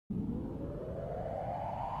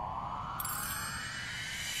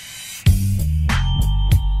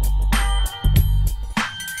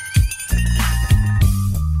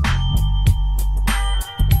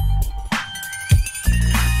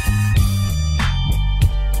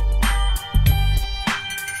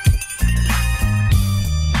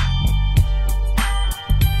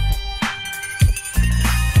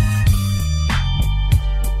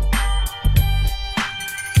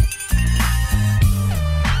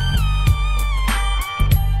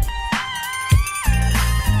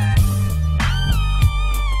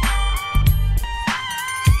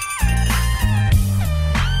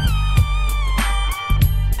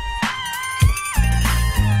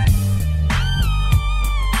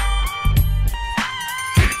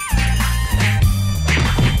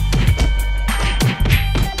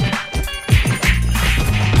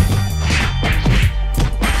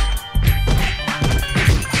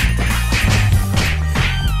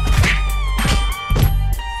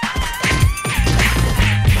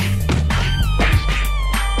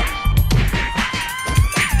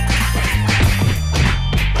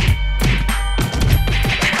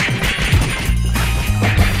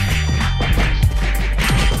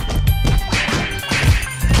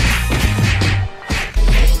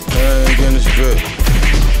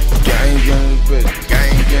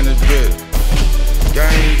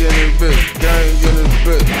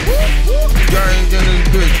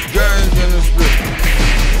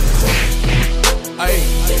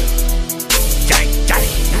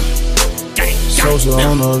closer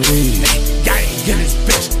on the lead. Gang in this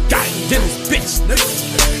bitch, gang in this bitch,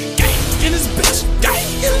 nigga. Gang in this bitch, gang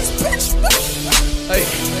in this bitch. Hey,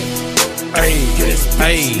 hey,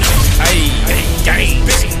 hey, hey, gang,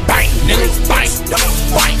 bitch, bang, nigga, bang,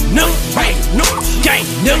 bang, nigga, bang, no, gang,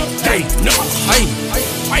 nigga, gang, no, hey,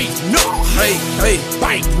 hey, no, hey, hey,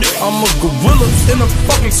 bang, nigga. I'm a gorilla in a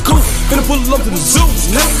fucking scoop, finna pull up to the zoo,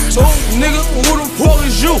 nigga. So, nigga, who the fuck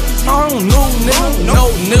is you? I don't know, nigga, no,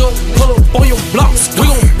 nigga. Pull up on your blocks, we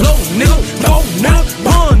gon' blow, nigga. Go,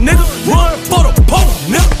 nigga, run for the pole,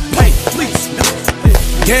 nigga. Hey, please, nigga.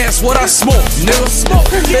 Gas what I smoke, nigga. Smoke.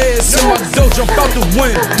 Feds in my dough, jump out the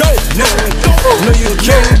window, nigga. No, you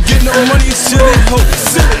can't get no money, you silly hoe,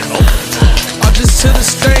 silly hoe. I just hit a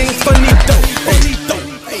stain, funny dough, funny dough.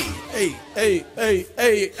 Hey, hey,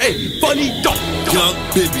 hey, hey, funny dope. Young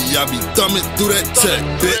baby, I be thumbing through that tech,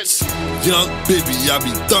 bitch. Young baby, I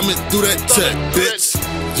be thumbing through that tech, bitch.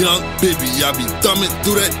 Young baby, I be thumbing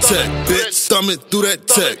through that tech, bitch. Thumbing through that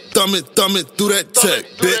tech, thumbing through that tech,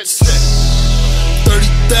 bitch. 30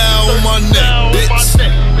 thou on my neck,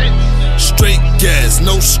 bitch. Straight gas,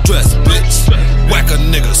 no stress, bitch. Whack a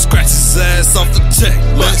nigga, scratch his ass off the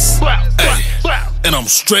checklist. Ay, and I'm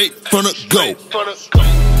straight from the go.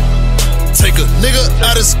 Take a nigga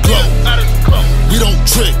out his glow. We don't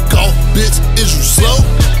trick off, bitch, is you slow?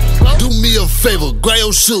 Do me a favor, grab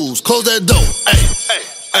your shoes, close that door.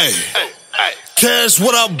 Ay, ay, cash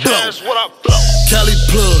what I blow. Cali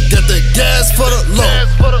plug, got that gas for the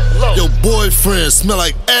low. Your boyfriend smell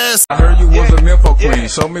like ass. I heard you was a nympho queen,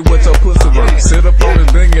 show me what your pussy worth. Sit up on the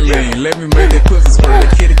dinghy lane, let me make that pussy squirt.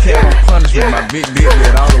 The kitty cat on punishment, my big dick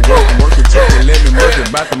did all the work. Working truck, let me work it,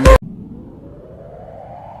 about to make.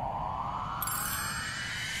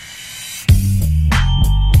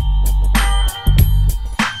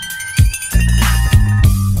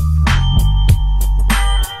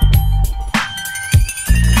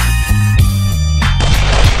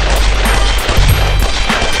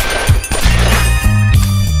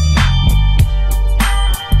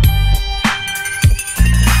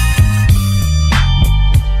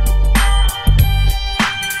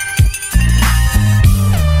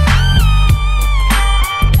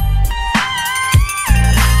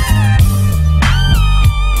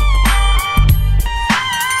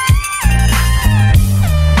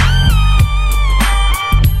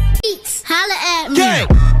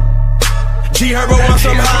 G-Herbo on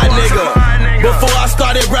some hot nigga. Before I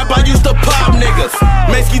started rap, I used to pop niggas.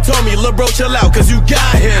 Mansky told me, lil' bro, chill out, cause you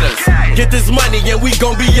got hitters. Get this money and we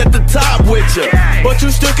gon' be at the top with ya. But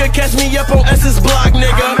you still could catch me up on S's block,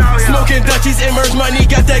 nigga. Smoking Dutchies, Emerge money,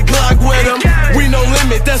 got that Glock with him. We no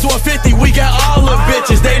limit, that's 150, we got all the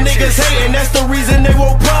bitches. They niggas hating, that's the reason they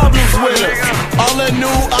want problems with us. All the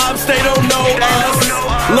new ops, they don't know us.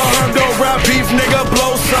 Lil' Herb don't rap beef, nigga,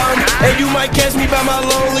 blow some. And you might catch me by my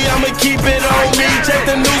lonely, I'ma keep it on me. Check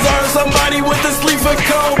the news, I heard somebody with the sleep for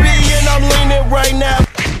Kobe, and I'm leaning right now.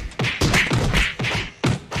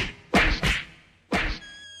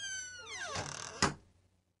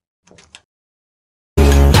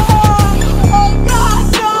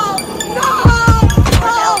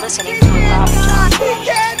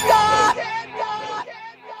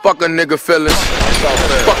 Fuck a nigga feelings,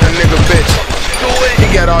 fuck a nigga bitch.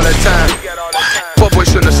 He got all that time, fuck boy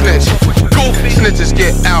shouldn't have snitched. Snitches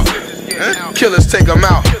get out, killers take them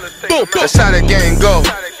out. That's how the game go.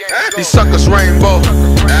 These suckers rainbow,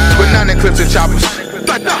 banana clips and choppers.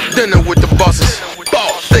 Dinner with the bosses,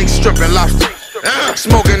 steak, shrimp and lobster.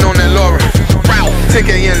 Smoking on that Laura,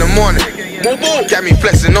 10K in the morning. Got me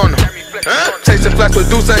flexing on them. Tasting flash with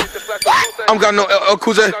Deuce. I'm got no LL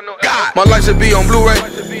Cool J. My life should be on Blu-ray.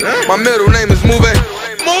 My middle name is Move.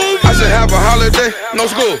 I should have a holiday. No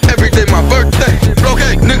school. Every day my birthday.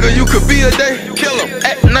 Okay, nigga, you could be a day.